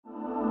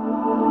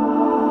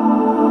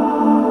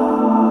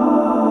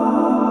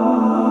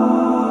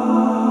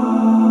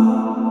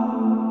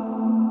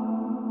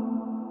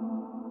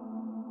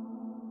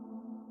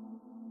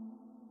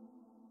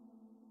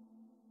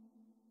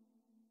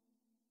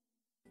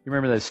You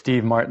remember that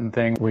Steve Martin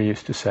thing where he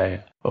used to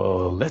say,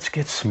 oh, let's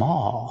get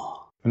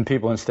small. And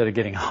people, instead of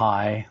getting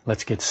high,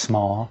 let's get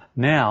small.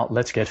 Now,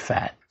 let's get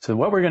fat. So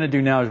what we're going to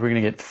do now is we're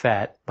going to get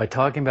fat by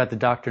talking about the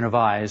Doctrine of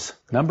Eyes.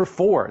 Number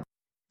 4.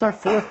 It's our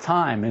 4th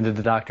time into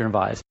the Doctrine of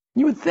Eyes.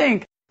 You would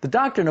think the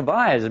Doctrine of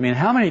Eyes, I mean,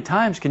 how many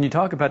times can you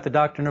talk about the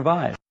Doctrine of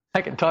Eyes?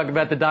 I can talk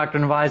about the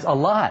Doctrine of Eyes a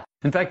lot.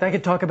 In fact, I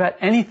could talk about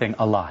anything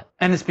a lot.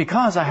 And it's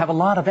because I have a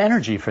lot of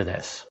energy for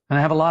this. And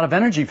I have a lot of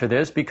energy for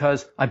this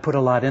because I put a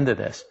lot into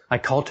this. I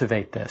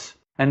cultivate this.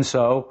 And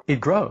so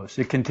it grows.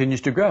 It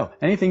continues to grow.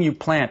 Anything you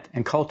plant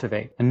and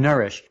cultivate and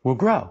nourish will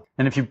grow.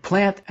 And if you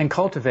plant and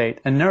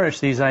cultivate and nourish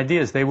these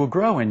ideas, they will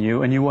grow in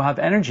you and you will have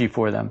energy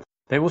for them.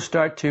 They will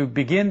start to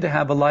begin to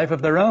have a life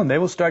of their own. They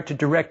will start to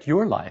direct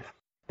your life.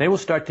 They will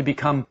start to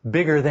become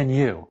bigger than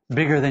you,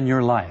 bigger than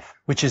your life,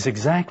 which is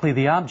exactly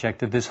the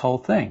object of this whole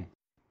thing.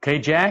 Okay,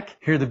 Jack,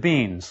 here are the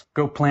beans.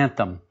 Go plant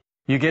them.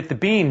 You get the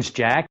beans,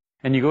 Jack,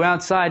 and you go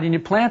outside and you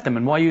plant them.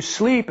 And while you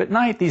sleep at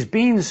night, these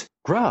beans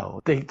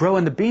grow. They grow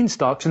in the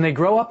beanstalks and they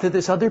grow up to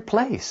this other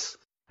place.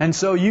 And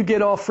so you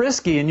get all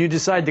frisky and you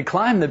decide to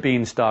climb the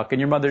beanstalk.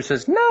 And your mother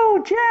says,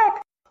 no,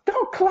 Jack,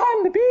 don't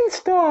climb the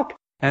beanstalk.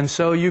 And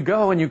so you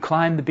go and you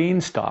climb the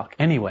beanstalk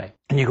anyway.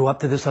 And you go up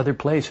to this other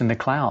place in the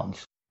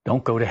clouds.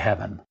 Don't go to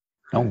heaven.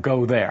 Don't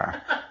go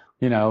there.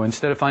 You know,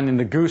 instead of finding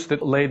the goose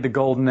that laid the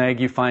golden egg,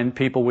 you find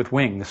people with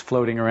wings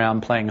floating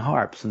around playing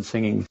harps and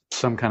singing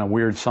some kind of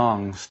weird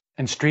songs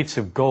and streets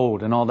of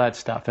gold and all that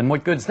stuff. And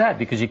what good's that?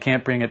 Because you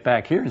can't bring it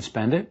back here and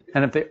spend it.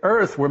 And if the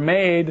earth were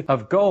made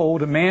of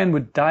gold, a man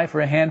would die for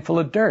a handful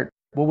of dirt.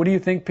 Well, what do you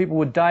think people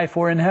would die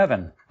for in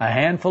heaven? A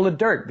handful of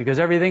dirt, because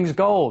everything's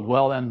gold.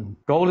 Well, then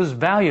gold is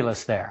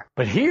valueless there.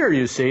 But here,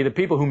 you see, the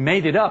people who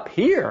made it up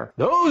here,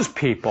 those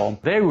people,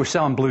 they were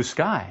selling blue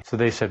sky. So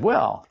they said,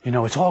 well, you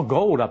know, it's all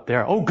gold up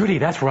there. Oh, goody,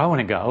 that's where I want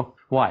to go.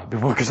 Why?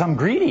 Because I'm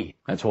greedy.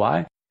 That's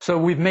why. So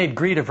we've made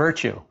greed a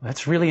virtue.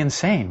 That's really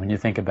insane when you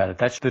think about it.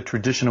 That's the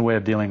traditional way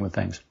of dealing with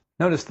things.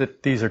 Notice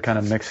that these are kind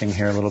of mixing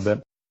here a little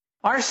bit.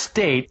 Our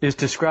state is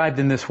described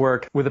in this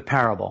work with a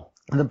parable.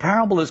 The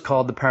parable is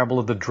called the parable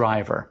of the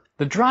driver.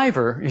 The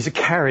driver is a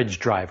carriage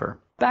driver.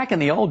 Back in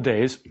the old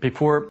days,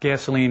 before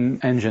gasoline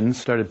engines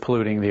started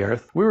polluting the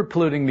earth, we were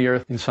polluting the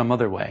earth in some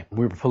other way.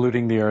 We were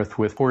polluting the earth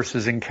with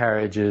horses and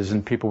carriages,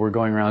 and people were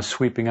going around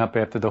sweeping up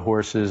after the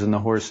horses, and the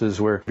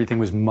horses were, everything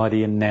was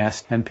muddy and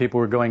nasty, and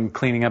people were going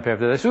cleaning up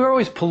after this. We were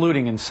always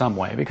polluting in some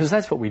way, because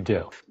that's what we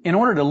do. In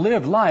order to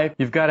live life,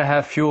 you've got to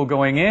have fuel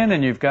going in,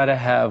 and you've got to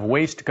have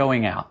waste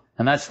going out.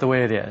 And that's the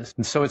way it is.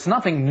 And so it's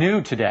nothing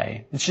new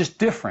today. It's just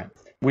different.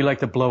 We like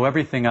to blow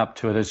everything up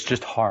to it. It's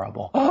just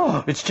horrible.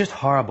 Oh, it's just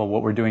horrible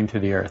what we're doing to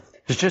the earth.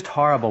 It's just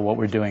horrible what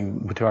we're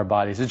doing to our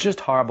bodies. It's just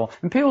horrible.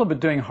 And people have been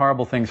doing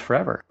horrible things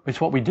forever.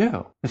 It's what we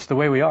do. It's the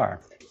way we are.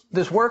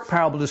 This work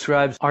parable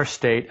describes our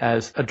state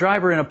as a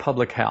driver in a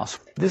public house.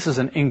 This is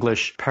an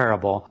English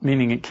parable,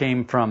 meaning it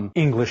came from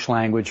English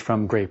language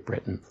from Great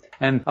Britain.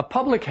 And a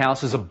public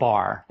house is a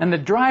bar. And the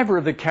driver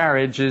of the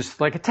carriage is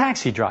like a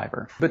taxi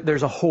driver. But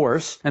there's a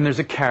horse, and there's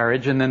a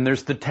carriage, and then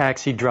there's the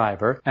taxi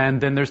driver, and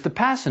then there's the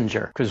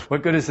passenger. Because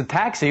what good is the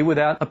taxi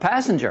without a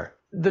passenger?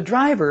 The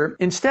driver,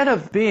 instead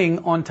of being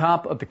on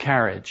top of the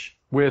carriage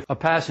with a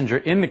passenger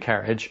in the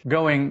carriage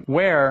going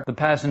where the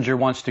passenger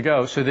wants to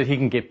go so that he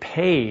can get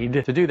paid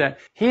to do that,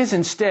 he is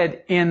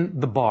instead in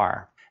the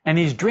bar. And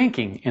he's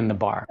drinking in the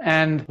bar.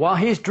 And while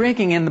he's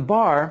drinking in the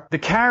bar, the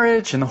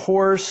carriage and the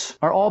horse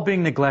are all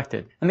being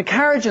neglected. And the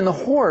carriage and the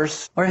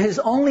horse are his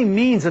only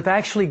means of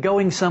actually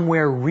going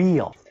somewhere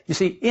real. You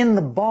see, in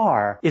the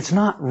bar, it's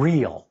not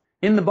real.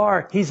 In the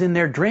bar, he's in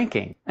there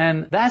drinking.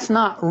 And that's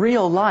not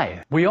real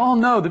life. We all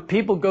know that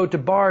people go to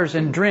bars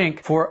and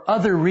drink for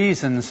other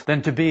reasons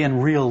than to be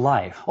in real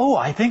life. Oh,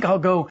 I think I'll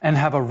go and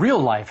have a real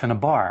life in a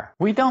bar.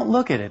 We don't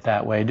look at it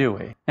that way, do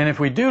we? And if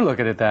we do look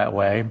at it that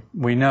way,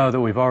 we know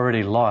that we've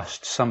already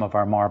lost some of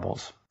our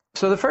marbles.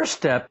 So the first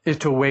step is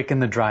to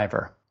awaken the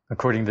driver,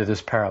 according to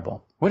this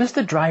parable. What is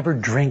the driver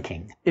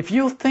drinking? If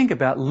you think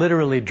about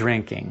literally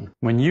drinking,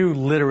 when you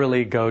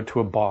literally go to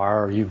a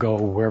bar or you go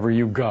wherever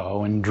you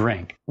go and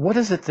drink, what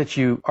is it that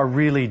you are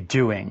really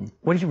doing?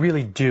 What do you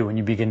really do when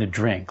you begin to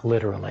drink,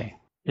 literally?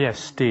 Yes,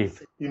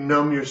 Steve. You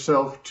numb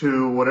yourself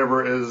to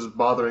whatever is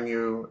bothering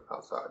you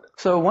outside.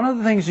 So one of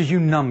the things is you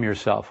numb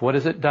yourself. What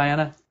is it,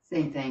 Diana?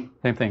 Same thing.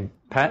 Same thing.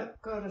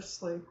 Pat? Go to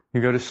sleep.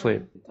 You go to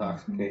sleep.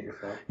 Intoxicate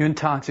yourself. You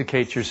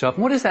intoxicate yourself.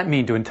 What does that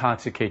mean, to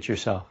intoxicate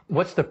yourself?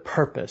 What's the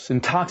purpose?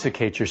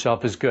 Intoxicate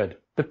yourself is good.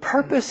 The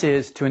purpose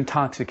is to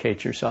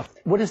intoxicate yourself.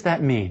 What does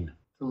that mean?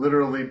 To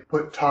literally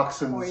put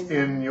toxins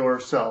in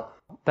yourself.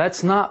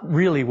 That's not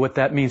really what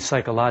that means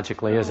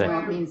psychologically, is it?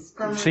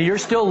 So you're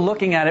still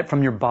looking at it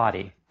from your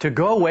body. To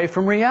go away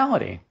from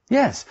reality.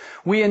 Yes.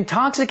 We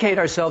intoxicate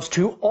ourselves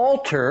to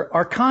alter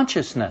our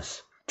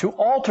consciousness. To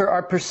alter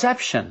our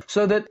perception,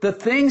 so that the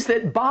things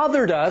that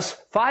bothered us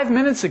 5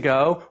 minutes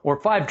ago or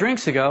 5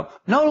 drinks ago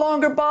no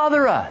longer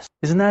bother us.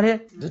 Isn't that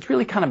it? It's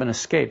really kind of an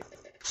escape.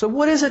 So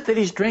what is it that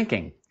he's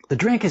drinking? The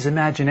drink is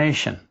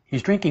imagination.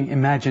 He's drinking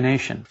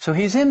imagination. So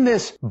he's in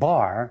this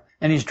bar,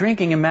 and he's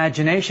drinking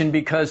imagination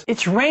because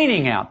it's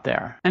raining out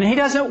there. And he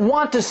doesn't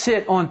want to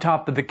sit on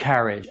top of the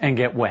carriage and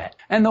get wet.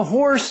 And the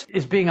horse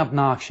is being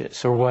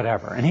obnoxious or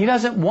whatever. And he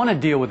doesn't want to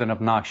deal with an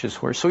obnoxious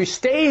horse. So he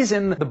stays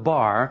in the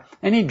bar,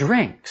 and he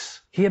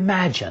drinks. He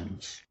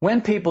imagines. When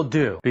people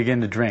do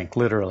begin to drink,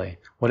 literally,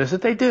 what is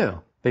it they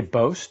do? They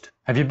boast.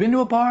 Have you been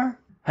to a bar?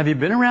 Have you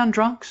been around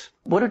drunks?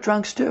 What do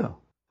drunks do?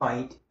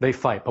 Fight. They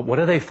fight, but what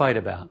do they fight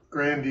about?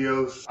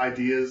 Grandiose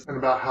ideas and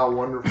about how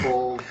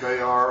wonderful they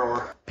are,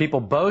 or People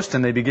boast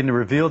and they begin to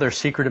reveal their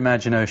secret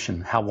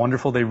imagination, how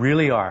wonderful they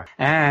really are.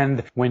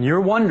 And when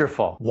you're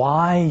wonderful,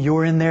 why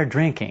you're in there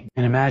drinking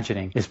and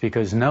imagining is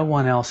because no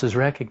one else is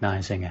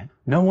recognizing it.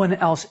 No one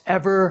else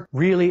ever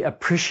really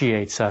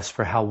appreciates us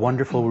for how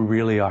wonderful we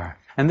really are.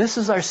 And this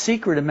is our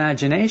secret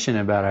imagination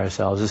about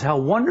ourselves, is how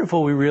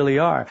wonderful we really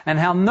are, and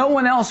how no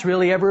one else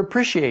really ever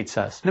appreciates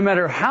us. No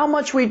matter how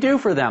much we do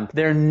for them,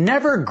 they're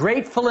never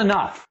grateful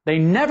enough. They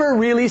never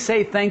really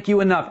say thank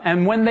you enough.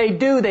 And when they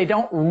do, they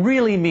don't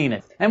really mean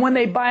it. And when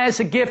they buy us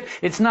a gift,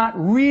 it's not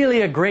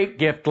really a great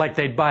gift like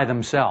they'd buy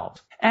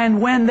themselves.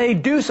 And when they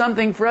do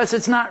something for us,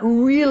 it's not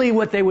really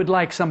what they would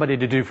like somebody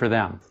to do for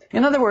them.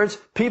 In other words,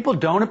 people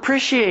don't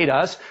appreciate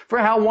us for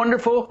how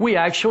wonderful we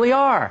actually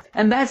are.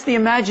 And that's the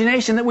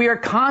imagination that we are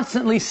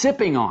constantly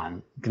sipping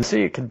on. You can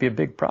see it could be a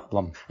big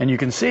problem. And you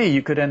can see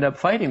you could end up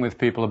fighting with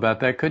people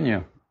about that, couldn't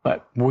you?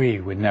 But we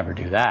would never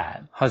do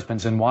that.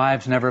 Husbands and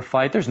wives never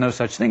fight. There's no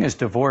such thing as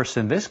divorce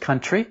in this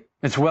country.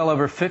 It's well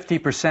over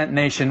 50%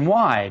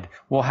 nationwide.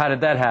 Well, how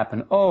did that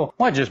happen? Oh,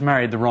 well, I just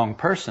married the wrong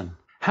person.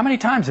 How many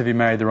times have you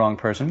married the wrong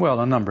person? Well,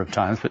 a number of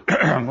times, but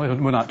we'll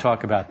not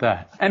talk about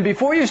that. And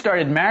before you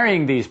started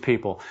marrying these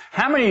people,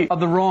 how many of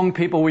the wrong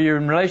people were you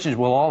in relationships with?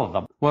 Well, all of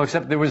them. Well,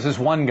 except there was this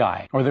one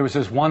guy, or there was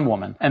this one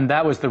woman, and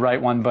that was the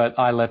right one, but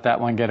I let that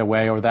one get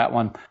away, or that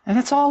one. And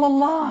it's all a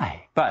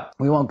lie. But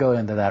we won't go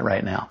into that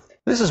right now.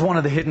 This is one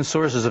of the hidden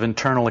sources of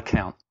internal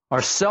account.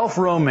 Our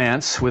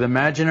self-romance with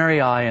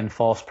imaginary I and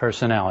false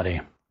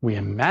personality. We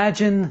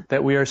imagine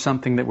that we are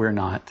something that we're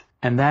not.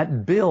 And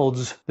that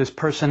builds this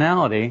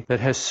personality that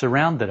has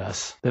surrounded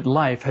us, that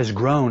life has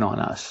grown on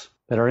us,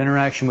 that our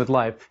interaction with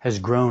life has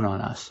grown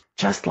on us.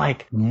 Just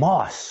like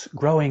moss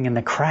growing in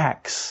the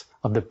cracks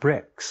of the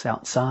bricks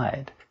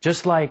outside.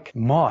 Just like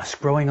moss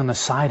growing on the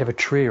side of a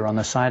tree or on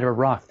the side of a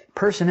rock.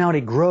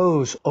 Personality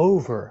grows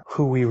over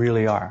who we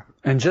really are.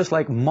 And just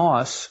like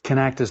moss can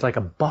act as like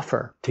a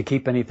buffer to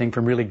keep anything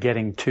from really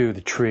getting to the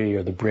tree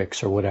or the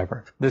bricks or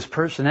whatever, this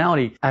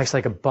personality acts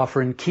like a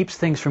buffer and keeps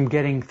things from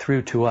getting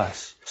through to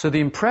us. So the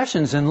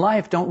impressions in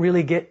life don't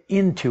really get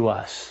into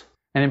us.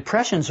 And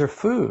impressions are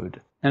food.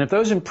 And if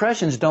those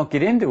impressions don't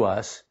get into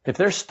us, if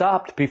they're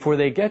stopped before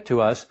they get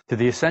to us, to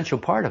the essential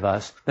part of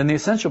us, then the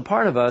essential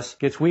part of us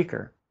gets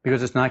weaker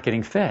because it's not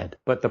getting fed.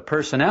 But the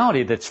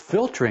personality that's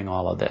filtering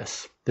all of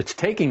this, that's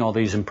taking all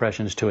these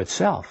impressions to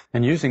itself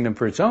and using them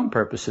for its own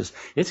purposes,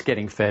 it's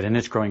getting fed and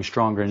it's growing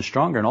stronger and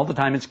stronger. And all the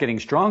time it's getting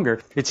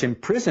stronger, it's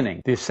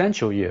imprisoning the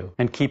essential you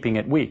and keeping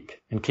it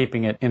weak and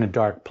keeping it in a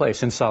dark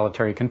place, in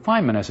solitary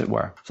confinement, as it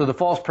were. So the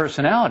false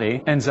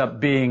personality ends up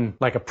being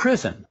like a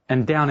prison.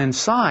 And down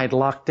inside,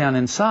 locked down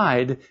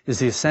inside, is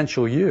the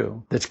essential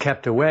you that's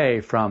kept away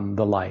from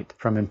the light,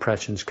 from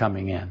impressions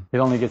coming in. It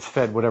only gets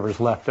fed whatever's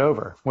left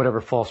over, whatever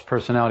false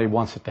personality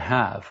wants it to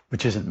have,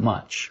 which isn't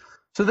much.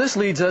 So this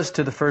leads us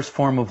to the first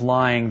form of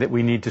lying that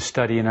we need to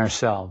study in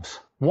ourselves.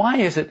 Why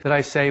is it that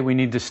I say we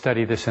need to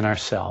study this in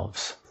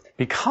ourselves?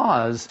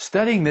 Because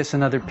studying this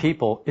in other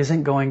people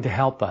isn't going to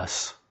help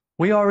us.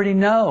 We already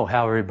know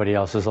how everybody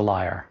else is a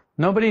liar.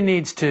 Nobody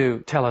needs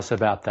to tell us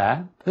about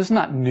that. This is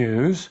not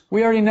news.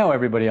 We already know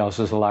everybody else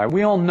is a liar.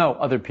 We all know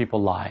other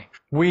people lie.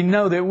 We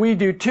know that we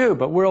do too,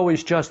 but we're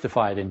always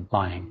justified in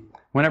lying.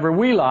 Whenever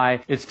we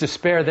lie, it's to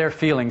spare their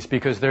feelings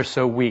because they're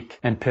so weak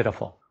and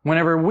pitiful.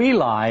 Whenever we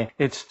lie,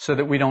 it's so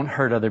that we don't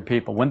hurt other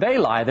people. When they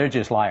lie, they're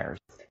just liars.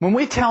 When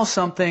we tell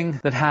something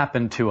that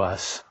happened to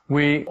us,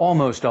 we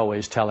almost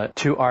always tell it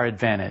to our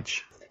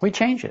advantage. We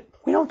change it.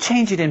 We don't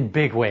change it in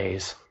big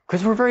ways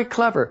because we're very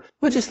clever.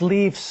 We'll just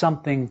leave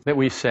something that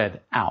we said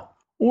out.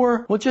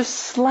 Or we'll just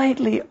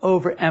slightly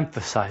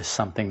overemphasize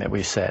something that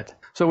we said.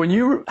 So when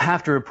you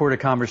have to report a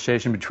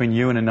conversation between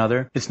you and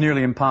another, it's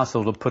nearly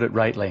impossible to put it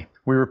rightly.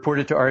 We report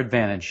it to our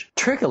advantage.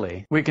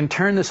 Trickily, we can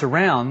turn this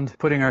around,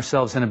 putting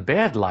ourselves in a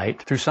bad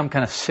light through some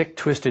kind of sick,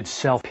 twisted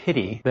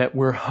self-pity that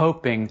we're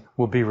hoping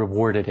will be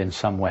rewarded in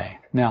some way.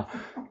 Now,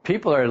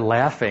 people are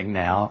laughing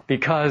now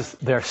because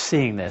they're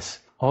seeing this.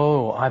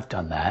 Oh, I've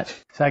done that.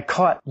 So I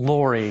caught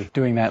Lori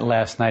doing that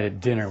last night at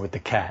dinner with the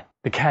cat.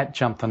 The cat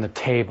jumped on the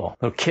table.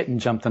 The little kitten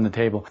jumped on the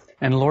table.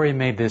 And Lori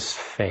made this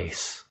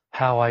face.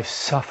 How I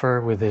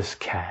suffer with this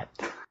cat.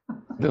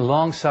 The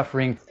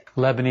long-suffering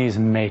Lebanese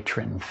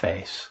matron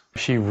face.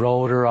 She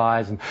rolled her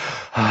eyes and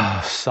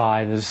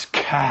sighed, this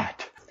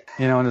cat.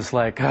 You know, and it's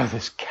like, oh,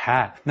 this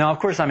cat. Now, of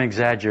course, I'm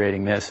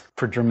exaggerating this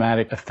for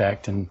dramatic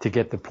effect and to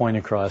get the point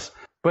across.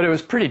 But it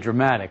was pretty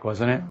dramatic,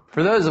 wasn't it?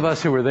 For those of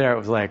us who were there, it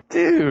was like,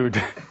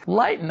 dude,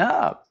 lighten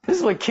up. This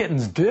is what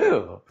kittens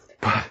do.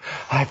 but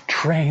I've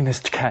trained this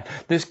cat.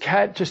 This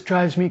cat just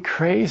drives me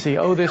crazy.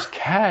 Oh, this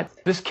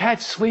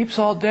cat sleeps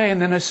all day,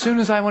 and then as soon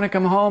as I want to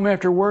come home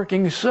after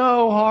working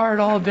so hard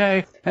all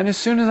day, and as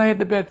soon as I hit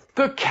the bed,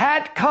 the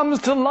cat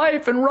comes to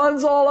life and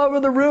runs all over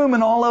the room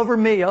and all over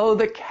me. Oh,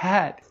 the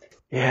cat.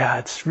 Yeah,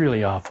 it's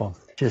really awful.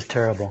 Just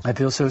terrible. I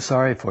feel so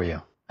sorry for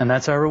you. And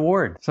that's our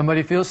reward.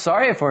 Somebody feels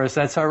sorry for us.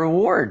 That's our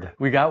reward.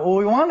 We got what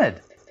we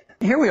wanted.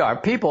 Here we are.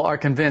 People are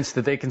convinced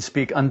that they can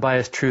speak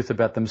unbiased truth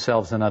about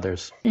themselves and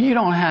others. You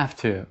don't have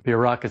to be a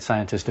rocket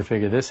scientist to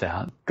figure this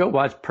out. Go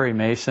watch Perry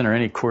Mason or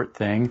any court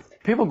thing.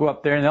 People go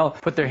up there and they'll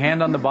put their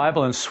hand on the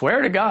Bible and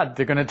swear to God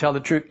they're going to tell the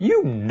truth.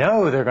 You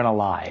know they're going to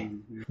lie.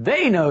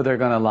 They know they're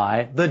going to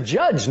lie. The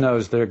judge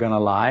knows they're going to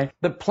lie.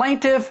 The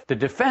plaintiff, the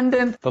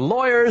defendant, the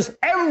lawyers,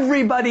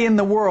 everybody in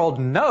the world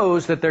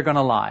knows that they're going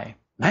to lie.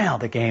 Now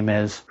the game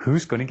is,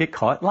 who's going to get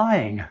caught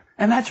lying?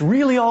 And that's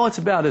really all it's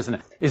about, isn't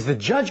it? Is the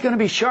judge going to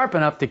be sharp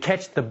enough to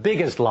catch the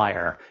biggest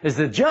liar? Is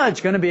the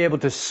judge going to be able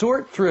to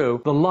sort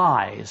through the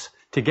lies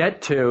to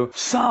get to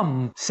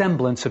some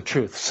semblance of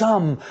truth,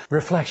 some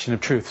reflection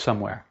of truth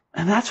somewhere?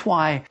 And that's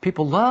why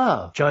people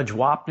love Judge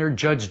Wapner,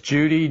 Judge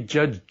Judy,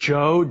 Judge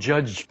Joe,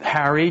 Judge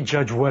Harry,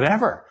 Judge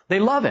whatever. They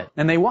love it.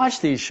 And they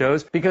watch these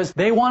shows because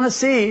they want to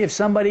see if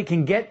somebody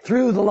can get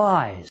through the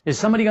lies. Is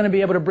somebody going to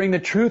be able to bring the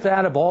truth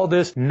out of all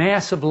this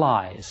mass of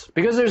lies?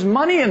 Because there's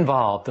money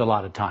involved a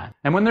lot of time.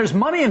 And when there's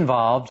money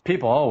involved,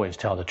 people always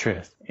tell the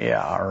truth.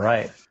 Yeah, all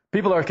right.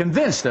 People are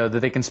convinced, though, that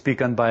they can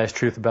speak unbiased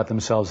truth about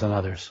themselves and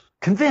others.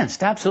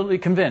 Convinced, absolutely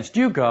convinced.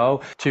 You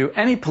go to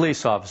any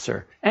police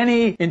officer,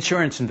 any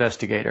insurance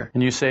investigator,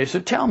 and you say, so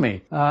tell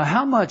me,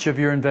 how much of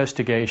your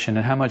investigation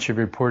and how much of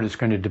your report is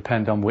going to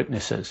depend on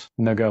witnesses?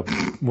 And they'll go,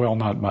 well,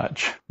 not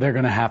much. They're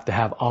going to have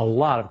a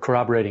lot of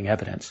corroborating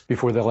evidence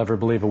before they'll ever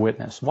believe a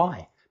witness.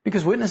 Why?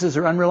 Because witnesses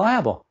are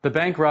unreliable. The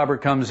bank robber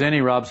comes in,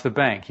 he robs the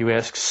bank. You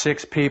ask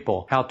 6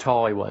 people how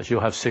tall he was.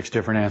 You'll have 6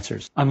 different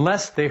answers.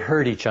 Unless they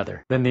heard each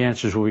other, then the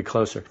answers will be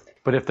closer.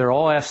 But if they're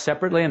all asked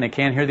separately and they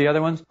can't hear the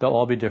other ones, they'll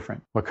all be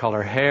different. What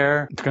color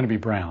hair? It's going to be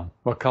brown.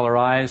 What color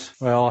eyes?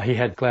 Well, he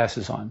had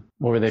glasses on.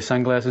 What were they,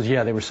 sunglasses?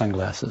 Yeah, they were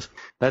sunglasses.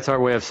 That's our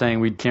way of saying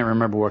we can't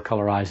remember what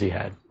color eyes he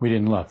had. We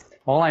didn't look.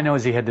 All I know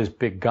is he had this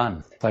big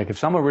gun. Like if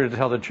someone were to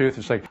tell the truth,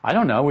 it's like, I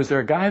don't know, was there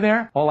a guy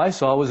there? All I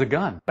saw was a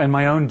gun and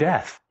my own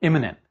death,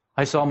 imminent.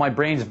 I saw my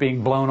brains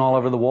being blown all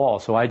over the wall,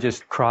 so I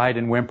just cried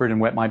and whimpered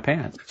and wet my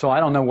pants. So I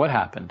don't know what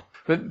happened.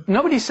 But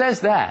nobody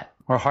says that.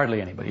 Or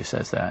hardly anybody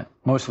says that.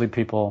 Mostly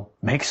people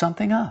make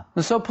something up.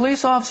 And so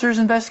police officers,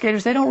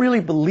 investigators, they don't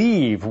really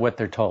believe what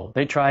they're told.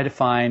 They try to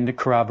find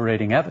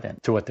corroborating evidence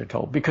to what they're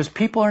told because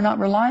people are not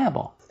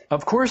reliable.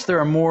 Of course, there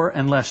are more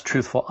and less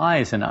truthful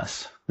eyes in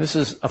us. This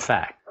is a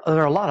fact.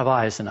 There are a lot of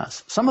eyes in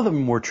us. Some of them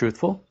are more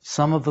truthful.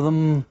 Some of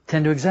them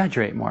tend to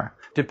exaggerate more.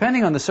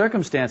 Depending on the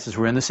circumstances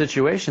we're in, the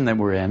situation that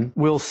we're in,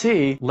 we'll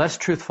see less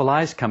truthful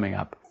eyes coming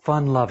up.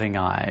 Fun-loving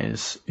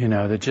eyes,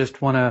 that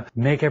just want to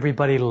make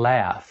everybody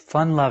laugh.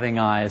 Fun-loving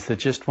eyes that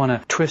just want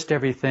to twist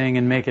everything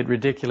and make it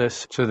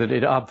ridiculous so that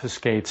it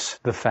obfuscates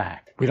the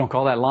fact. We don't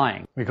call that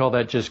lying. We call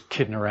that just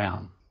kidding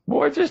around.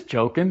 Boy, just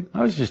joking.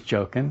 I was just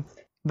joking.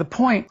 The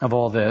point of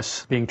all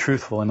this, being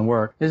truthful in the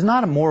work, is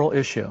not a moral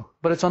issue,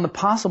 but it's on the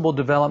possible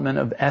development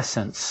of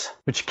essence,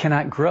 which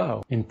cannot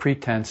grow in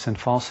pretense and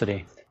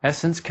falsity.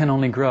 Essence can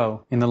only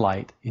grow in the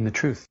light, in the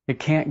truth. It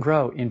can't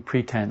grow in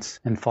pretense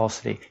and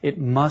falsity. It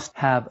must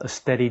have a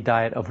steady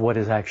diet of what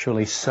is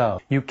actually so.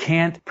 You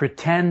can't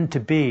pretend to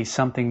be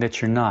something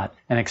that you're not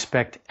and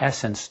expect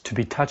essence to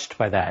be touched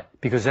by that,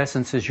 because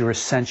essence is your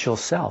essential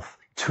self.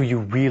 It's who you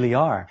really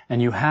are.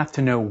 And you have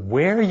to know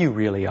where you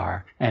really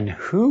are and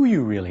who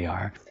you really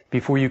are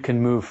before you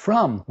can move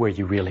from where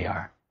you really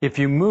are. If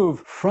you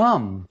move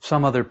from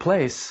some other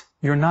place,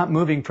 you're not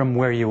moving from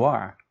where you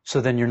are. So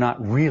then you're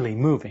not really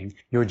moving.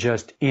 You're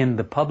just in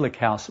the public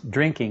house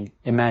drinking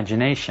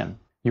imagination.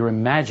 You're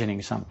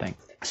imagining something.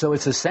 So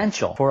it's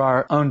essential for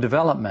our own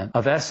development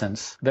of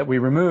essence that we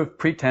remove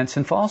pretense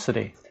and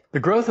falsity. The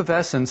growth of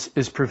essence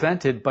is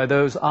prevented by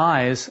those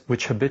eyes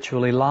which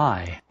habitually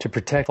lie, to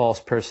protect false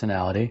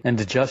personality and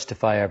to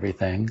justify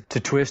everything, to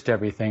twist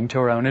everything to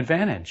our own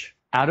advantage.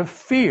 Out of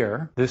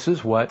fear, this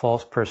is what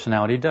false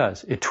personality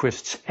does. It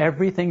twists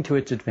everything to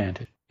its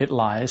advantage. It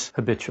lies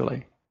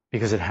habitually.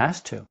 Because it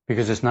has to.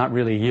 Because it's not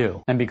really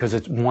you. And because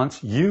it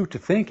wants you to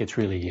think it's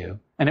really you.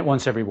 And it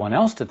wants everyone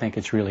else to think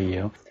it's really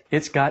you.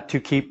 It's got to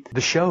keep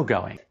the show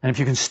going. And if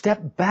you can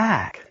step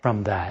back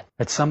from that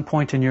at some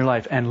point in your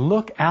life and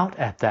look out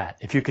at that,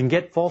 if you can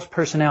get false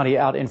personality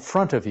out in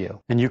front of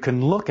you and you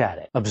can look at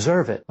it,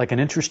 observe it like an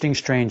interesting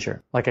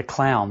stranger, like a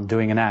clown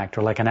doing an act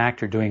or like an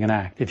actor doing an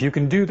act. If you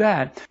can do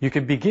that, you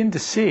can begin to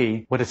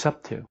see what it's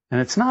up to. And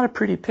it's not a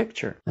pretty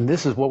picture. And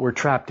this is what we're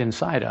trapped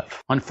inside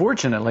of.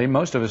 Unfortunately,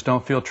 most of us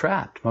don't feel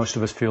trapped. Most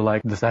of us feel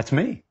like, that's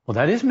me. Well,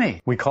 that is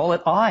me. We call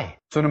it I.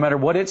 So no matter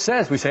what it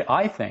says, we say,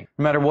 I think.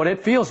 No matter what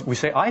it feels, we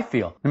say, I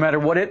feel. No matter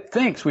what it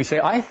thinks, we say,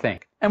 I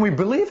think. And we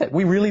believe it.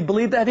 We really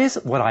believe that is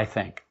what I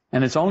think.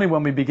 And it's only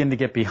when we begin to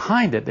get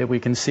behind it that we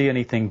can see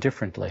anything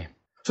differently.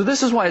 So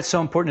this is why it's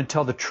so important to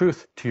tell the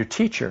truth to your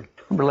teacher.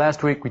 Remember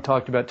last week we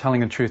talked about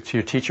telling the truth to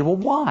your teacher. Well,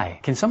 why?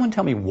 Can someone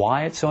tell me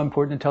why it's so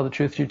important to tell the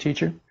truth to your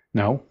teacher?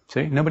 No.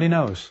 See, nobody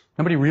knows.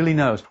 Nobody really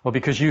knows. Well,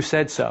 because you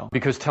said so.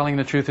 Because telling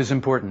the truth is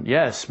important.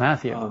 Yes,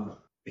 Matthew.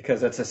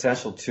 Because that's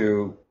essential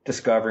to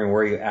discovering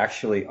where you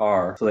actually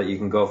are so that you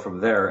can go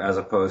from there, as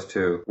opposed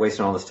to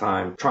wasting all this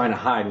time trying to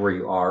hide where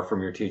you are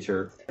from your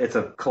teacher. It's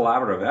a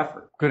collaborative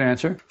effort. Good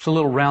answer. It's a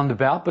little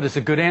roundabout, but it's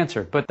a good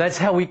answer. But that's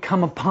how we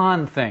come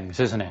upon things,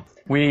 isn't it?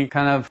 We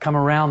kind of come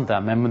around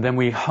them and then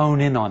we hone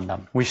in on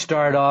them. We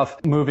start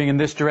off moving in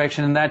this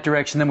direction and that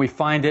direction, then we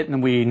find it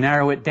and we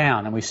narrow it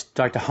down and we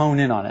start to hone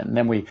in on it. And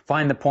then we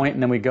find the point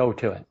and then we go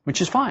to it,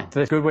 which is fine.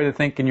 That's a good way to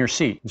think in your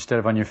seat instead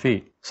of on your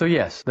feet. So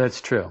yes, that's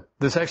true.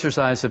 This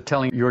exercise of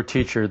telling your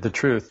teacher the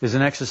truth is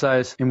an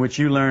exercise in which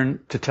you learn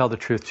to tell the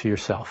truth to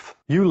yourself.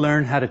 You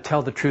learn how to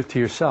tell the truth to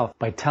yourself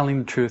by telling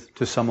the truth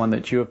to someone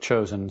that you have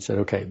chosen and said,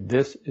 okay,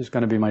 this is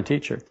going to be my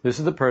teacher. This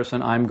is the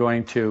person I'm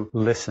going to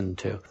listen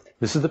to.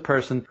 This is the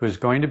person who is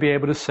going to be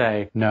able to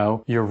say,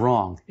 no, you're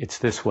wrong. It's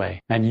this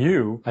way. And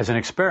you, as an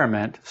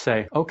experiment,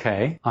 say,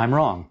 okay, I'm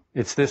wrong.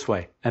 It's this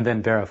way. And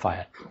then verify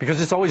it.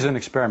 Because it's always an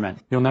experiment.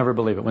 You'll never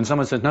believe it. When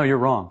someone says, no, you're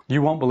wrong,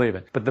 you won't believe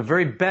it. But the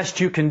very best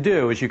you can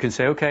do is you can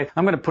say, okay,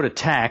 I'm going to put a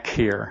tack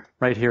here,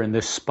 right here in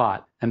this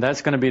spot. And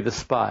that's going to be the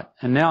spot.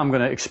 And now I'm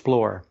going to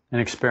explore and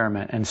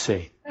experiment and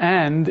see.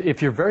 And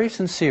if you're very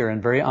sincere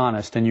and very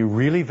honest and you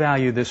really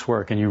value this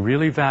work and you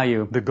really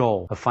value the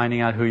goal of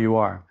finding out who you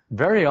are,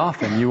 very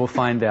often you will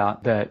find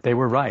out that they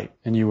were right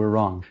and you were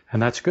wrong.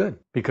 And that's good,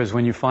 because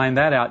when you find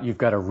that out, you've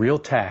got a real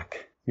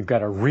tack. You've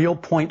got a real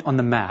point on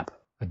the map,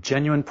 a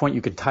genuine point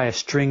you could tie a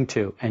string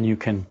to, and you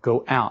can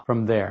go out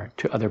from there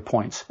to other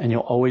points. And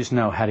you'll always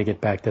know how to get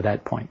back to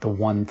that point, the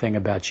one thing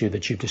about you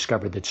that you've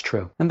discovered that's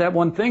true. And that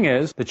one thing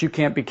is that you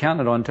can't be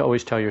counted on to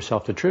always tell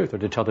yourself the truth or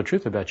to tell the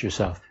truth about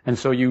yourself. And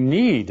so you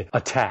need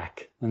a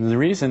tack. And the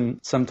reason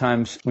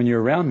sometimes when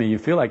you're around me you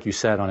feel like you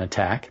sat on a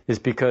tack is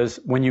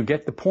because when you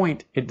get the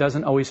point, it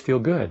doesn't always feel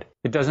good.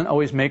 It doesn't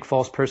always make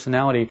false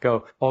personality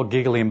go all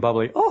giggly and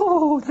bubbly.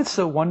 Oh, that's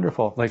so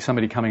wonderful. Like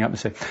somebody coming up and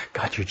say,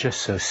 God, you're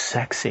just so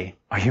sexy.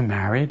 Are you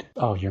married?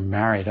 Oh, you're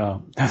married.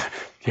 Oh,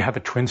 you have a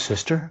twin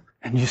sister?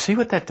 And you see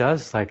what that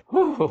does? It's like,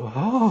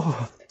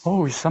 oh,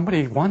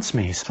 somebody wants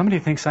me. Somebody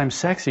thinks I'm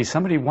sexy.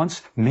 Somebody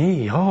wants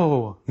me.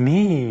 Oh,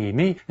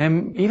 me.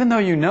 And even though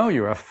you know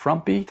you're a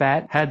frumpy,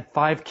 fat, had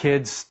 5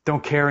 kids,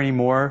 don't care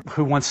anymore,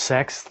 who wants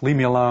sex, leave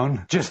me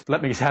alone. Just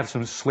let me have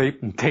some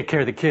sleep and take care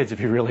of the kids if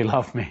you really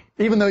love me.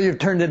 Even though you've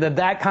turned into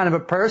that kind of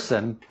a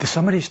person,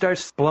 somebody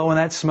starts blowing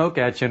that smoke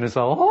at you and it's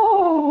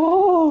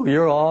all,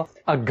 you're all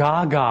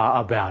gaga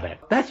about it.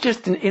 That's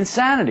just an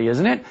insanity,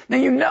 isn't it? Now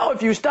you know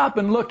if you stop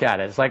and look at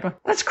it, it's like,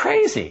 that's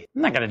crazy.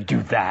 I'm not going to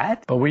do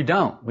that. But we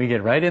don't. We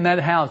get right in that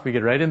house, we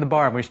get right in the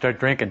bar, and we start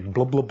drinking.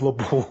 Blah, blah, blah,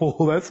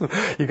 blah.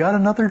 You got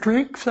another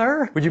drink,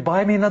 sir? Would you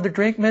buy me another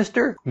drink,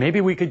 mister?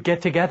 Maybe we could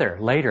get together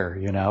later,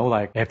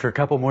 like after a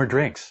couple more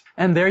drinks.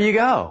 And there you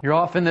go. You're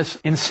off in this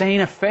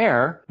insane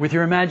affair with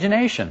your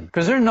imagination.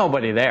 Because there's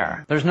nobody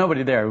there. There's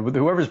nobody there.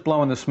 Whoever's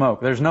blowing the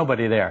smoke, there's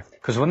nobody there.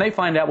 Because when they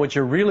find out what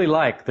you're really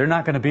like, they're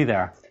not going to be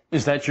there.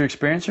 Is that your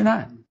experience or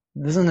not?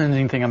 This isn't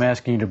anything I'm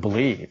asking you to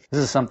believe.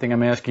 This is something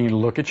I'm asking you to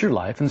look at your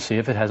life and see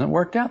if it hasn't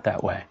worked out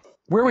that way.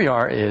 Where we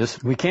are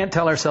is we can't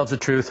tell ourselves the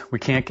truth. We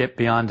can't get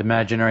beyond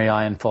imaginary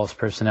I and false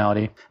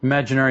personality.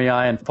 Imaginary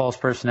I and false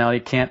personality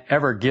can't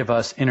ever give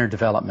us inner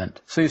development.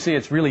 So you see,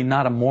 it's really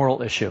not a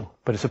moral issue,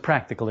 but it's a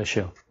practical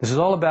issue. This is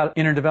all about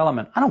inner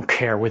development. I don't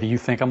care whether you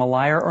think I'm a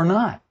liar or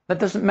not. That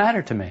doesn't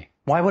matter to me.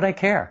 Why would I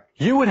care?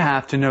 You would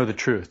have to know the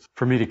truth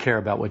for me to care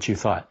about what you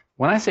thought.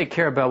 When I say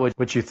care about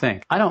what you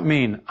think, I don't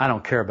mean I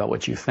don't care about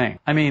what you think.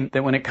 I mean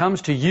that when it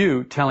comes to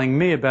you telling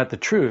me about the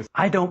truth,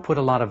 I don't put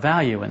a lot of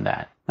value in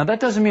that. Now that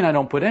doesn't mean I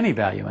don't put any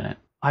value in it.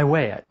 I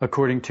weigh it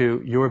according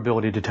to your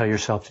ability to tell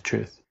yourself the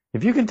truth.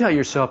 If you can tell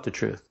yourself the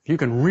truth, if you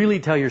can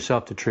really tell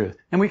yourself the truth,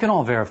 and we can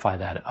all verify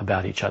that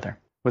about each other,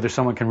 whether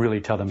someone can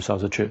really tell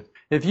themselves the truth.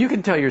 If you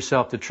can tell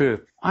yourself the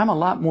truth, I'm a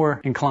lot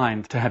more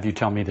inclined to have you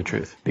tell me the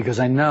truth because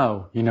I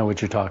know you know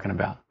what you're talking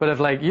about. But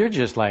if you're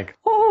just like,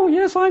 oh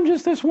yes, I'm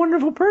just this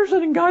wonderful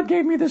person and God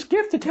gave me this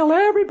gift to tell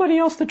everybody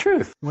else the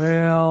truth.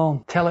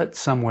 Well, tell it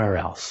somewhere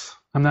else.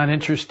 I'm not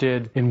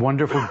interested in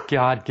wonderful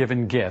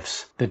God-given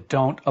gifts that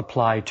don't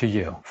apply to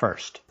you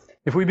first.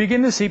 If we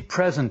begin to see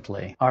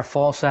presently our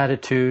false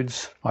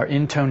attitudes, our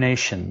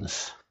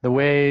intonations, the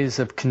ways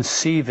of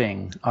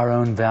conceiving our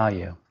own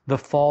value, the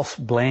false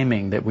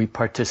blaming that we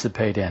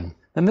participate in,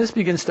 then this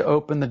begins to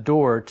open the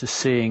door to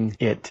seeing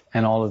it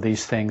and all of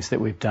these things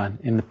that we've done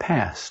in the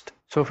past.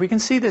 So if we can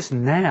see this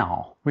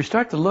now, we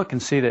start to look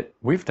and see that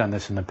we've done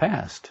this in the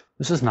past.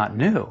 This is not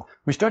new.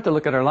 We start to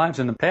look at our lives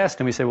in the past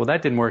and we say, well,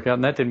 that didn't work out,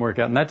 and that didn't work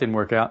out, and that didn't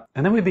work out.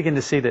 And then we begin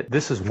to see that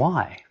this is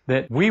why.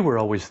 That we were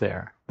always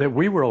there. That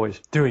we were always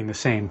doing the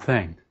same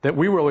thing. That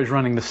we were always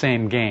running the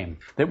same game.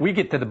 That we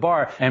get to the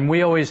bar and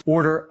we always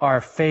order our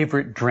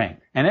favorite drink.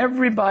 And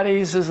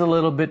everybody's is a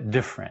little bit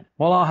different.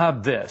 Well, I'll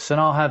have this and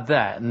I'll have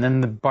that. And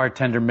then the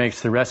bartender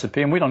makes the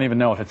recipe and we don't even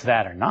know if it's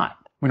that or not.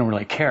 We don't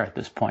really care at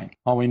this point.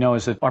 All we know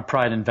is that our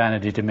pride and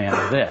vanity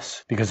demand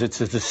this, because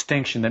it's a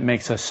distinction that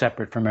makes us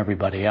separate from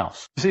everybody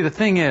else. You see, the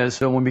thing is,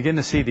 that when we begin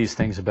to see these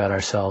things about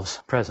ourselves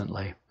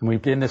presently, and we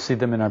begin to see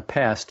them in our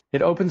past,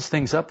 it opens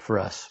things up for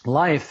us.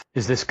 Life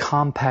is this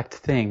compact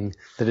thing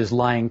that is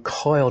lying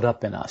coiled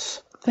up in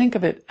us. Think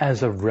of it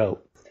as a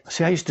rope.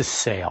 See, I used to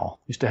sail.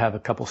 I used to have a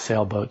couple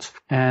sailboats.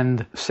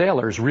 And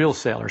sailors, real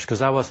sailors,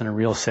 because I wasn't a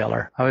real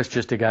sailor. I was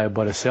just a guy who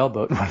bought a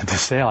sailboat and wanted to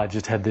sail. I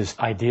just had this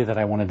idea that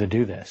I wanted to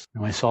do this.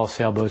 And I saw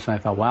sailboats and I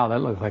thought, wow, that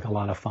looked like a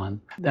lot of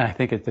fun. And I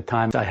think at the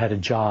time I had a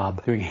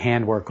job doing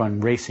handwork on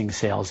racing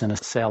sails in a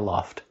sail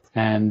loft.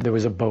 And there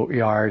was a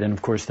boatyard, and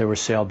of course there were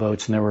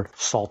sailboats, and there were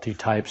salty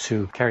types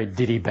who carried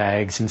ditty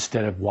bags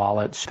instead of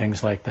wallets,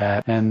 things like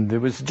that. And there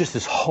was just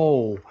this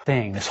whole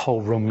thing, this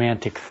whole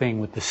romantic thing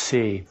with the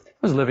sea.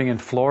 I was living in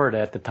Florida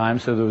at the time,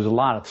 so there was a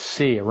lot of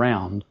sea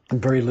around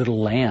and very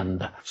little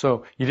land.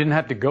 So you didn't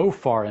have to go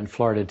far in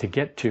Florida to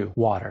get to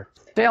water.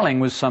 Sailing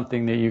was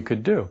something that you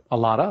could do a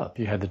lot of if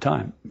you had the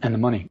time and the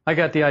money. I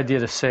got the idea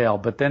to sail,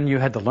 but then you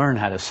had to learn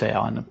how to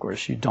sail. And of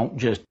course, you don't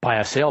just buy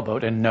a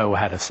sailboat and know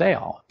how to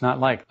sail. It's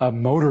not like a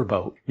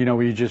motorboat,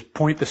 where you just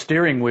point the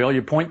steering wheel,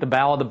 you point the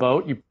bow of the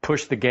boat, you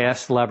push the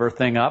gas lever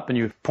thing up, and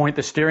you point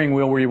the steering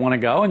wheel where you want to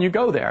go, and you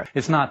go there.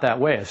 It's not that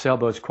way. A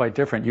sailboat's quite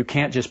different. You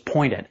can't just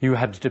point it. You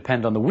have to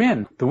depend on the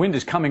wind. The wind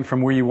is coming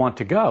from where you want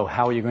to go.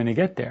 How are you going to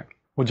get there?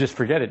 Well, just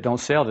forget it. Don't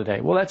sail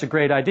today. Well, that's a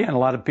great idea, and a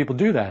lot of people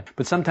do that.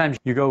 But sometimes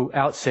you go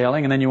out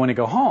sailing, and then you want to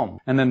go home,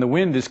 and then the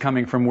wind is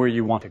coming from where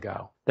you want to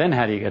go. Then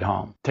how do you get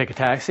home? Take a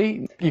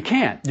taxi? You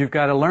can't. You've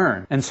got to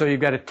learn. And so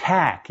you've got to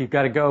tack. You've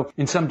got to go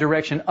in some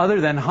direction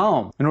other than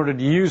home in order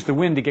to use the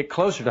wind to get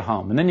closer to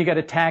home. And then you got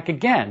to tack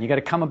again. You got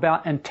to come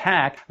about and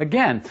tack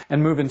again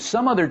and move in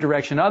some other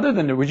direction other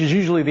than, which is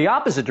usually the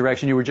opposite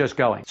direction you were just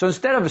going. So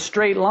instead of a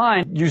straight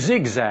line, you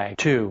zigzag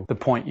to the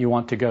point you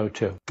want to go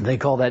to. They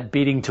call that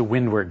beating to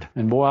windward.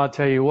 And boy, I'll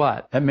tell you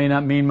what, that may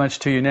not mean much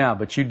to you now,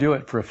 but you do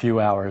it for a few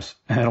hours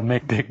and it'll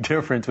make a big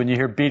difference. When you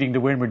hear beating to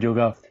windward, you'll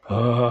go,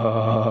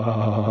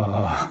 oh,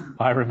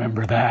 I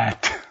remember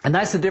that. And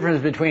that's the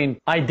difference between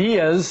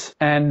ideas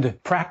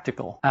and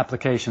practical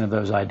application of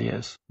those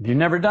ideas. If you've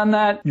never done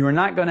that, you are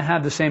not going to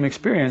have the same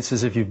experience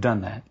as if you've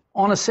done that.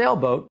 On a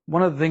sailboat,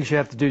 one of the things you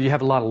have to do, you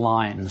have a lot of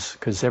lines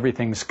because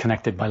everything's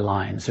connected by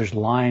lines. There's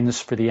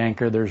lines for the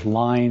anchor. There's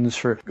lines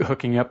for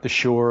hooking up the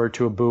shore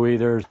to a buoy.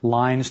 There's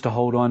lines to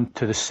hold on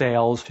to the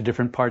sails, to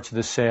different parts of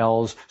the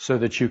sails so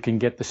that you can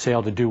get the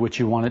sail to do what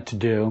you want it to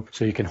do.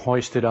 So you can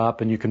hoist it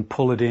up and you can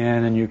pull it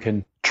in and you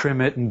can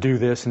trim it and do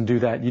this and do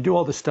that. You do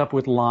all this stuff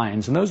with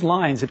lines. And those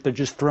lines, if they're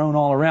just thrown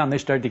all around, they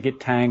start to get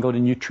tangled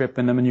and you trip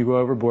in them and you go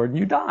overboard and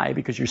you die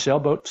because your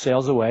sailboat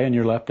sails away and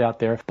you're left out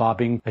there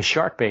bobbing a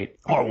shark bait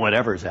or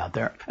whatever's out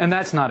there. And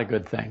that's not a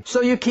good thing.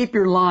 So you keep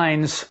your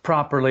lines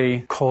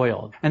properly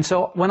coiled. And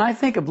so when I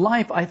think of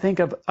life, I think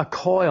of a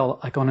coil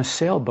like on a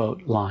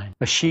sailboat line,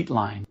 a sheet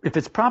line. If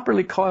it's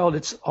properly coiled,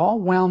 it's all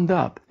wound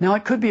up. Now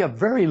it could be a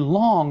very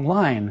long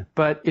line,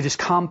 but it is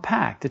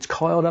compact. It's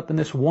coiled up in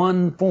this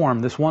one form,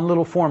 this one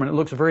little form, and it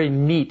looks very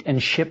neat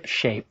and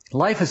ship-shaped.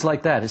 Life is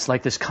like that. It's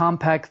like this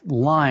compact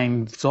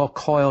line that's all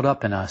coiled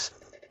up in us.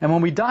 And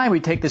when we die, we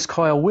take this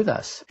coil with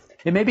us.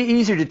 It may be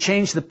easier to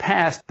change the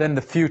past than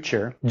the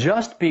future,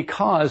 just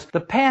because the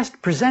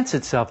past presents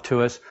itself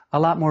to us a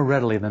lot more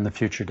readily than the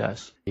future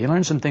does. You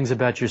learn some things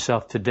about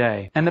yourself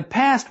today, and the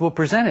past will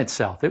present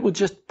itself. It will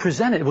just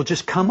present it. It will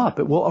just come up.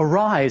 It will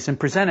arise and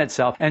present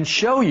itself and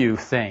show you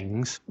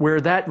things where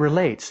that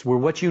relates, where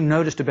what you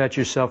noticed about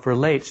yourself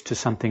relates to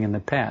something in the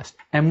past.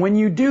 And when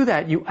you do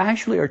that, you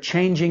actually are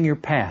changing your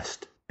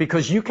past.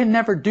 Because you can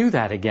never do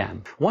that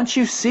again. Once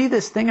you see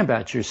this thing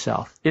about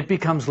yourself, it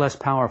becomes less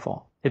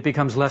powerful. It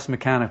becomes less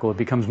mechanical. It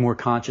becomes more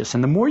conscious.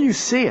 And the more you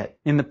see it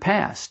in the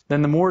past,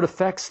 then the more it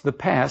affects the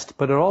past,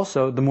 but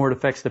the more it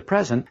affects the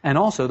present, and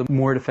also the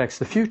more it affects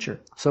the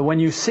future. So when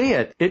you see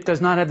it, it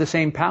does not have the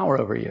same power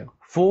over you.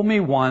 Fool me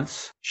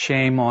once,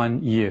 shame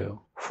on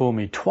you. Fool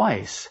me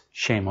twice,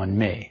 shame on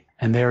me.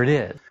 And there it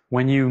is.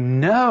 When you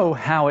know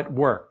how it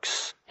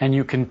works, and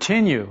you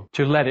continue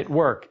to let it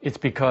work, it's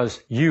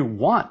because you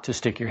want to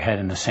stick your head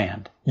in the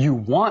sand. You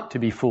want to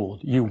be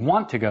fooled. You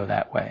want to go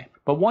that way.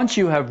 But once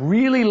you have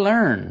really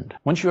learned,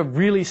 once you have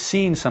really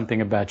seen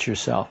something about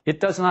yourself, it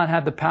does not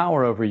have the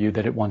power over you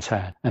that it once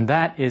had. And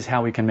that is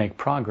how we can make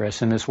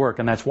progress in this work.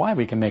 And that's why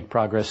we can make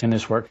progress in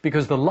this work,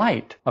 because the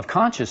light of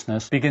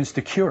consciousness begins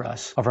to cure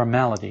us of our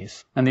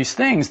maladies. And these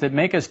things that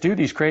make us do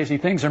these crazy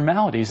things are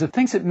maladies. The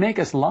things that make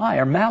us lie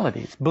are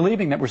maladies.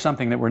 Believing that we're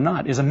something that we're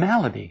not is a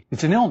malady.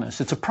 It's an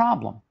illness. It's a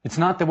problem. It's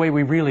not the way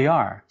we really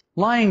are.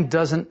 Lying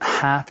doesn't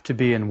have to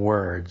be in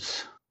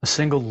words. A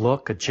single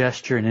look, a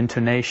gesture, an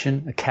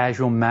intonation, a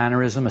casual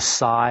mannerism, a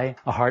sigh,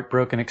 a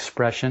heartbroken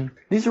expression.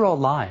 These are all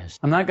lies.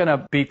 I'm not going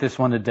to beat this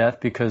one to death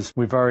because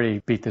we've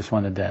already beat this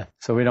one to death.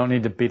 So we don't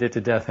need to beat it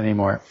to death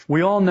anymore.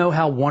 We all know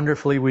how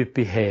wonderfully we've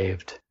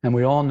behaved. And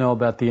we all know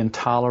about the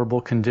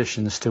intolerable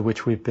conditions to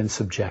which we've been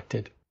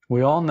subjected.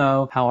 We all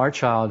know how our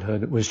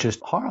childhood was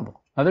just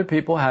horrible. Other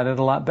people had it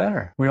a lot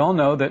better. We all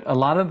know that a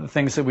lot of the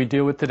things that we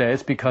deal with today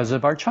is because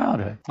of our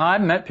childhood.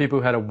 I've met people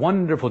who had a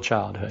wonderful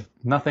childhood.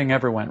 Nothing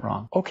ever went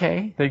wrong.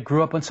 Okay, they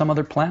grew up on some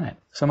other planet,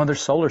 some other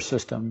solar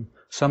system,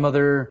 some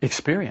other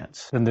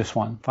experience than this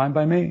one. Fine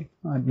by me.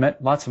 I've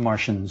met lots of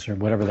Martians or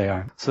whatever they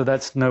are. So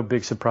that's no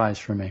big surprise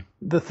for me.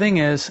 The thing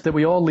is that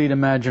we all lead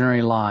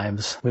imaginary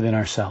lives within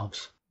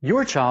ourselves.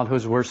 Your childhood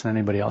is worse than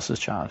anybody else's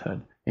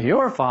childhood.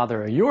 Your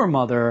father or your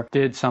mother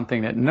did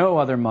something that no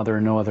other mother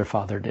or no other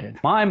father did.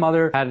 My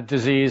mother had a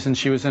disease and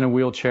she was in a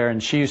wheelchair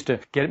and she used to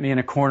get me in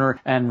a corner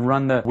and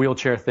run the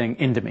wheelchair thing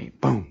into me.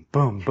 Boom,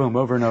 boom, boom,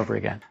 over and over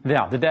again.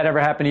 Now, did that ever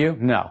happen to you?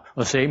 No.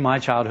 Well, see, my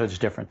childhood's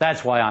different.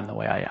 That's why I'm the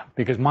way I am,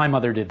 because my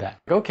mother did that.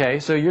 Okay,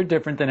 so you're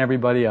different than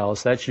everybody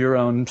else. That's your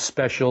own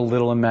special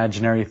little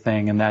imaginary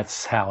thing, and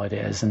that's how it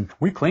is. And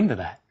we cling to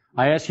that.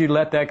 I ask you to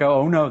let that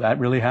go. Oh, no, that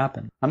really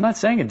happened. I'm not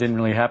saying it didn't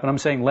really happen. I'm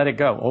saying let it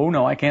go. Oh,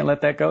 no, I can't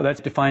let that go.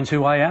 That defines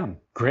who I am.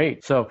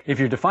 Great. So if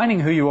you're defining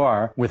who you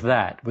are with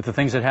that, with the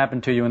things that happen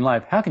to you in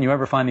life, how can you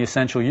ever find the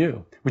essential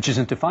you, which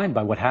isn't defined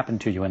by what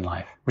happened to you in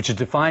life, which is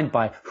defined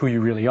by who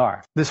you really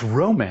are? This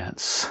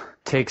romance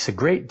takes a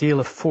great deal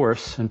of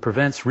force and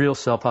prevents real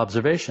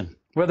self-observation.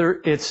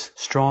 Whether it's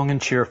strong and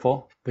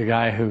cheerful, the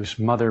guy whose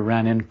mother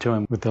ran into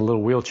him with the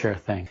little wheelchair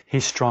thing,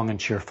 he's strong and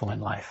cheerful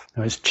in life.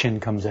 His chin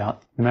comes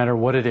out, no matter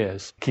what it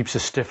is. Keeps a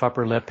stiff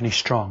upper lip and he's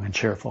strong and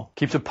cheerful.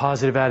 Keeps a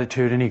positive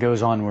attitude and he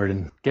goes onward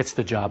and gets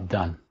the job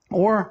done.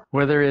 Or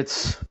whether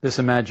it's this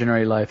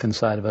imaginary life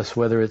inside of us,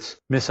 whether it's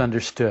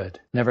misunderstood,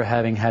 never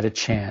having had a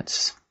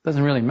chance,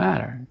 doesn't really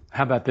matter.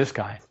 How about this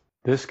guy?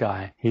 This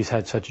guy, he's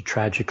had such a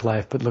tragic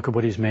life, but look at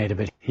what he's made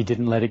of it. He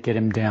didn't let it get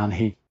him down.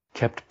 He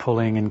kept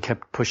pulling and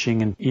kept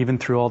pushing, and even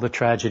through all the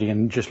tragedy,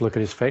 and just look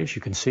at his face,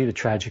 you can see the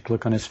tragic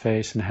look on his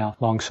face and how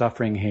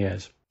long-suffering he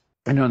is.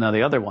 I know now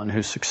the other one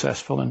who's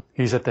successful, and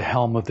he's at the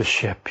helm of the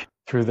ship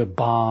through the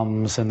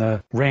bombs and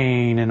the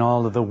rain and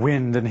all of the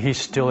wind, and he's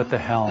still at the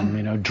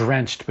helm,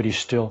 drenched, but he's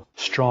still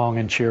strong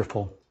and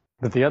cheerful.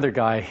 But the other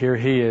guy, here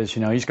he is,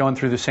 he's going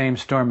through the same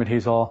storm, but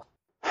he's all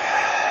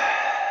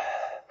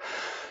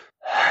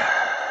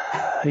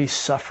he's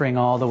suffering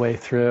all the way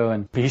through,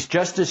 and he's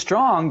just as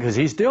strong because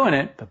he's doing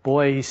it, but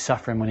boy, he's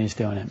suffering when he's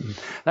doing it. And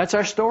that's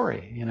our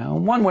story,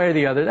 one way or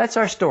the other, that's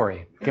our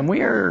story. And we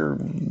are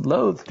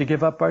loath to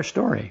give up our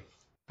story.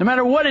 No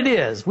matter what it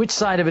is, which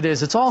side of it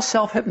is, it's all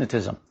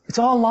self-hypnotism. It's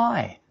all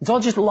lie. It's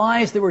all just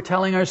lies that we're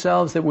telling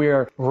ourselves that we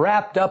are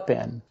wrapped up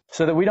in,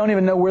 so that we don't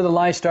even know where the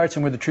lie starts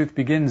and where the truth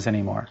begins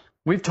anymore.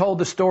 We've told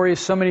the stories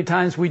so many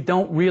times we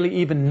don't really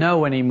even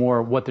know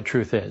anymore what the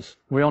truth is.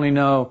 We only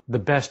know the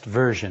best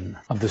version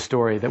of the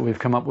story that we've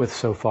come up with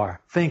so far.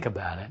 Think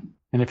about it.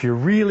 And if you're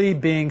really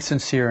being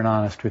sincere and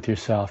honest with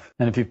yourself,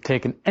 and if you've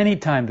taken any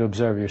time to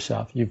observe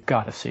yourself, you've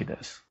got to see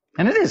this.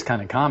 And it is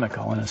kind of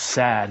comical in a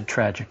sad,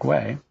 tragic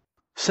way.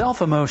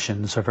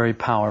 Self-emotions are very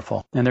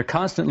powerful, and they're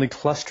constantly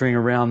clustering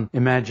around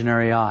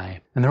imaginary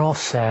I, and they're all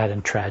sad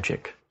and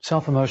tragic.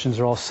 Self-emotions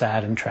are all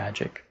sad and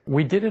tragic.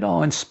 We did it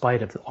all in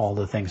spite of all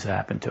the things that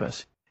happened to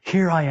us.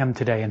 Here I am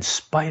today in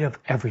spite of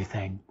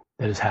everything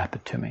that has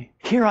happened to me.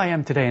 Here I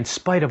am today in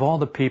spite of all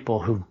the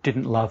people who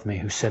didn't love me,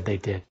 who said they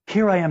did.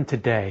 Here I am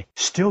today,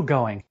 still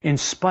going, in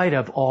spite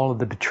of all of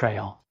the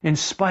betrayal, in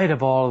spite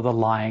of all of the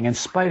lying, in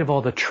spite of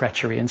all the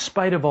treachery, in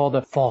spite of all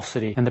the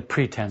falsity and the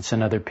pretense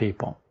in other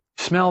people.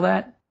 Smell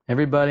that?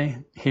 Everybody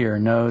here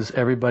knows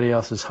everybody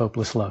else's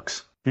hopeless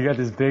looks. You got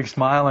this big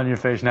smile on your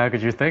face now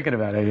because you're thinking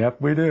about it.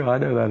 Yep, we do. I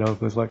know that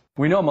hopeless look.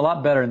 We know them a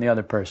lot better than the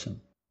other person.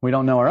 We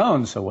don't know our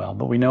own so well,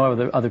 but we know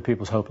other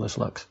people's hopeless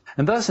looks.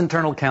 And thus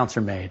internal counts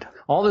are made.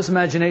 All this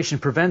imagination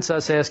prevents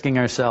us asking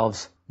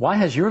ourselves, why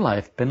has your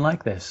life been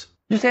like this?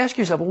 Just ask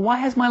yourself, well, why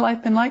has my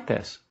life been like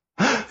this?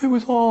 It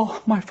was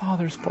all my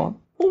father's fault.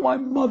 Oh, my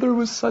mother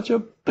was such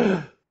a...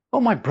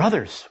 Oh, my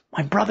brothers,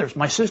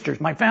 my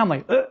sisters, my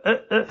family,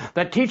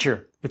 that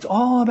teacher. It's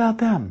all about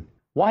them.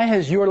 Why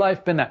has your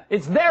life been that?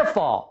 It's their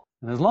fault.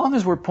 And as long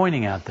as we're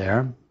pointing out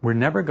there, we're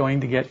never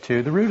going to get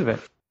to the root of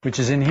it, which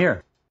is in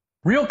here.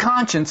 Real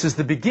conscience is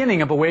the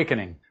beginning of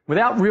awakening.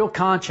 Without real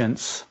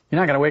conscience, you're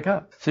not going to wake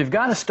up. So you've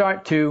got to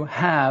start to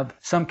have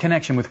some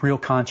connection with real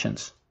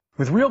conscience.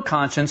 With real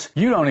conscience,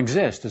 you don't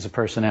exist as a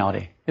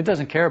personality. It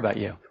doesn't care about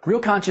you. Real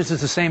conscience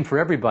is the same for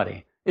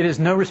everybody. It is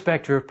no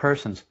respecter of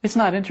persons. It's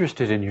not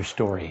interested in your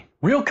story.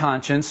 Real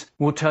conscience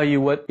will tell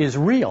you what is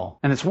real,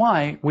 and it's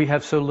why we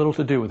have so little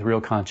to do with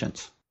real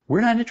conscience.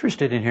 We're not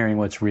interested in hearing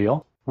what's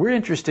real. We're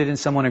interested in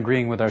someone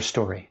agreeing with our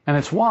story. And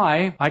it's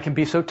why I can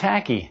be so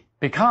tacky,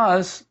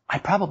 because I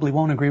probably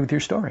won't agree with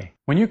your story.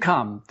 When you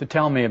come to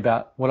tell me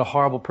about what a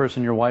horrible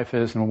person your wife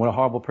is and what a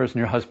horrible person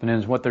your husband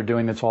is, what they're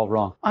doing that's all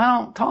wrong, I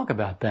don't talk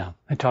about them.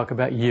 I talk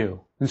about you.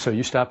 And so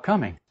you stop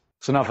coming.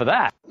 So enough of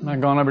that. I'm not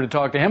going over to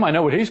talk to him. I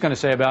know what he's going to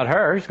say about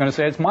her. He's going to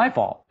say it's my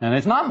fault. And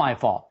it's not my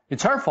fault.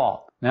 It's her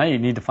fault. Now you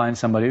need to find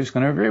somebody who's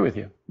going to agree with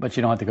you. But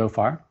you don't have to go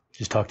far.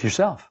 Just talk to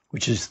yourself,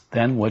 which is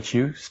then what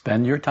you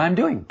spend your time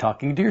doing,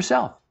 talking to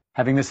yourself,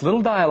 having this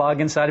little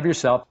dialogue inside of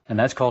yourself, and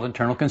that's called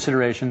internal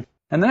consideration.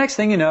 And the next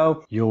thing you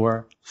know,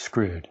 you're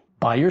screwed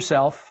by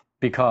yourself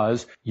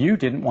because you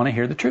didn't want to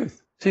hear the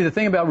truth. See, the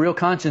thing about real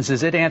conscience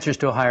is it answers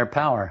to a higher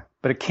power,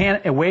 but it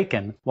can't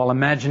awaken while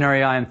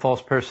imaginary I and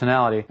false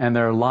personality and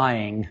their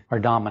lying are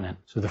dominant.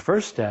 So the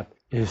first step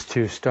is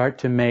to start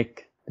to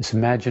make this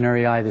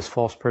imaginary I, this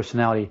false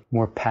personality,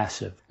 more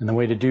passive. And the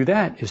way to do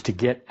that is to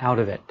get out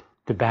of it,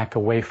 to back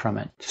away from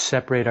it, to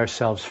separate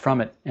ourselves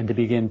from it, and to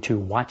begin to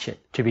watch it,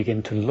 to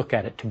begin to look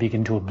at it, to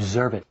begin to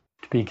observe it,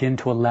 to begin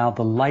to allow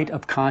the light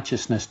of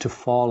consciousness to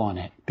fall on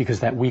it,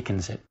 because that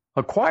weakens it.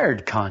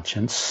 Acquired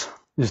conscience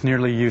is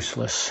nearly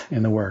useless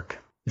in the work.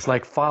 It's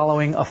like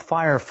following a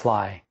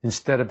firefly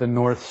instead of the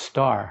North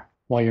Star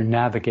while you're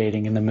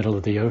navigating in the middle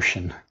of the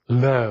ocean.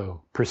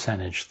 Low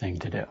percentage thing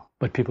to do.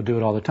 But people do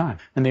it all the time.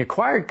 And the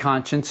acquired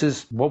conscience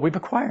is what we've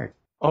acquired.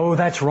 Oh,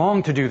 that's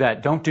wrong to do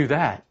that. Don't do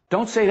that.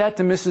 Don't say that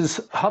to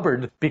Mrs.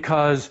 Hubbard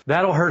because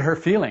that'll hurt her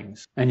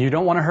feelings. And you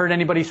don't want to hurt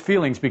anybody's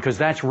feelings because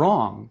that's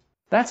wrong.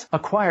 That's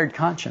acquired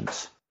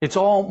conscience. It's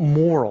all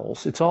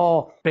morals. It's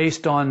all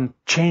based on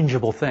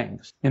changeable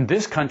things. In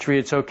this country,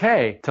 it's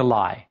okay to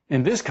lie.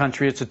 In this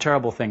country, it's a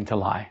terrible thing to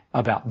lie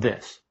about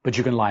this. But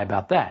you can lie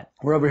about that.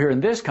 We're over here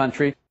in this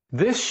country,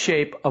 this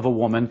shape of a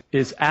woman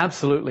is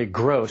absolutely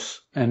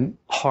gross and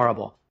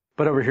horrible.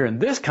 But over here in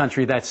this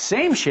country, that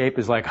same shape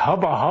is like,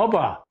 hubba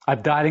hubba,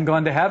 I've died and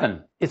gone to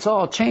heaven. It's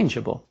all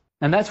changeable.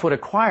 And that's what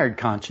acquired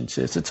conscience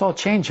is. It's all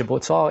changeable.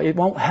 It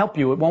won't help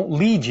you. It won't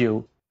lead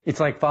you. It's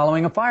like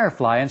following a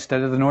firefly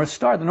instead of the North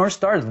Star. The North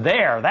Star is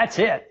there. That's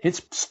it.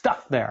 It's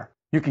stuck there.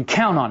 You can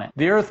count on it.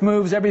 The earth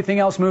moves, everything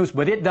else moves,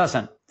 but it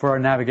doesn't for our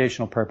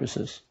navigational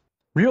purposes.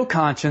 Real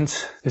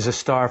conscience is a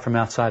star from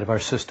outside of our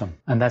system,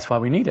 and that's why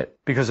we need it.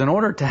 Because in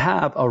order to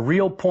have a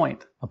real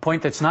point, a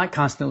point that's not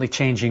constantly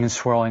changing and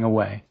swirling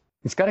away,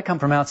 it's got to come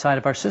from outside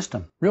of our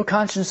system. Real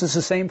conscience is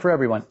the same for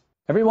everyone.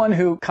 Everyone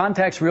who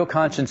contacts real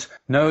conscience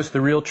knows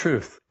the real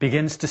truth,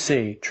 begins to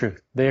see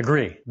truth. They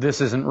agree.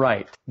 This isn't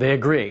right. They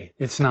agree.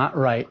 It's not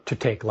right to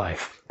take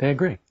life. They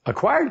agree.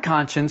 Acquired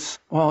conscience,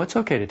 well, it's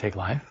okay to take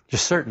life,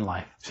 just certain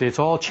life. See, it's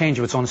all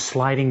changeable. It's on a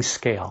sliding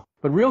scale.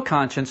 But real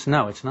conscience,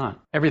 no, it's not.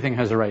 Everything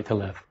has a right to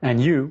live.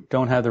 And you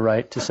don't have the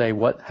right to say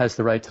what has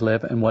the right to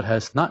live and what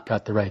has not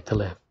got the right to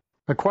live.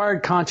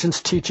 Acquired conscience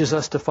teaches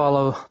us to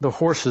follow the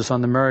horses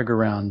on the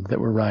merry-go-round that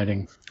we're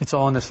riding. It's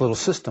all in this little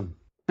system.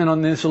 And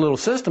on this little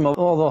system of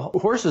all the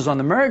horses on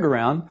the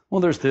merry-go-round,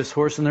 well, there's this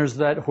horse and there's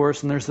that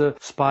horse and there's the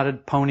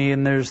spotted pony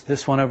and there's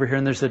this one over here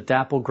and there's the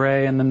dapple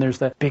gray and then there's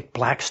that big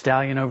black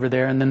stallion over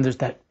there and then there's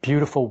that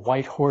beautiful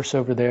white horse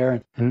over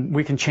there. And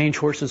we can change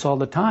horses all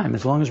the time.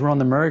 As long as we're on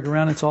the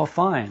merry-go-round, it's all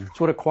fine.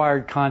 It's what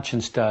acquired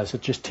conscience does.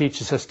 It just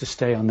teaches us to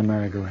stay on the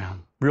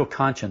merry-go-round. Real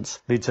conscience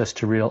leads us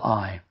to real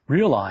I.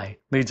 Real I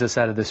leads us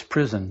out of this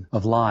prison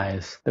of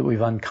lies that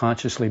we've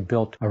unconsciously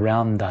built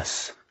around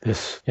us.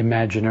 This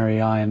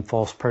imaginary I and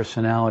false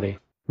personality.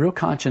 Real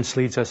conscience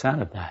leads us out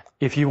of that.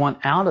 If you want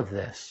out of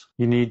this,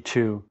 you need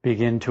to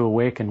begin to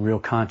awaken real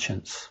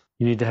conscience.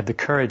 You need to have the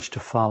courage to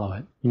follow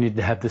it. You need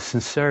to have the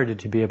sincerity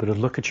to be able to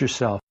look at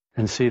yourself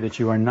and see that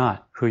you are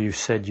not who you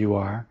said you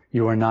are.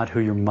 You are not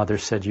who your mother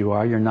said you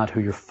are. You're not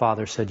who your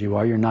father said you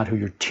are. You're not who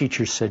your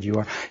teacher said you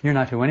are. You're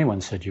not who anyone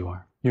said you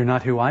are. You're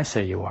not who I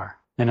say you are.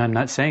 And I'm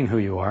not saying who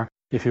you are.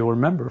 If you'll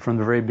remember from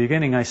the very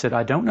beginning, I said,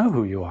 I don't know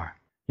who you are.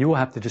 You will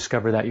have to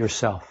discover that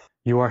yourself.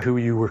 You are who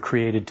you were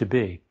created to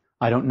be.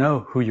 I don't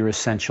know who your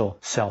essential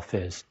self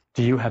is.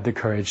 Do you have the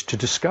courage to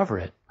discover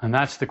it? And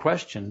that's the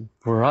question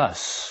for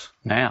us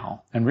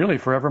now and really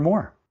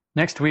forevermore.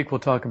 Next week, we'll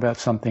talk about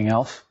something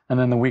else. And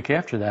then the week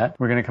after that,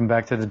 we're going to come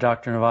back to the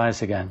Doctrine of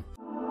Eyes again.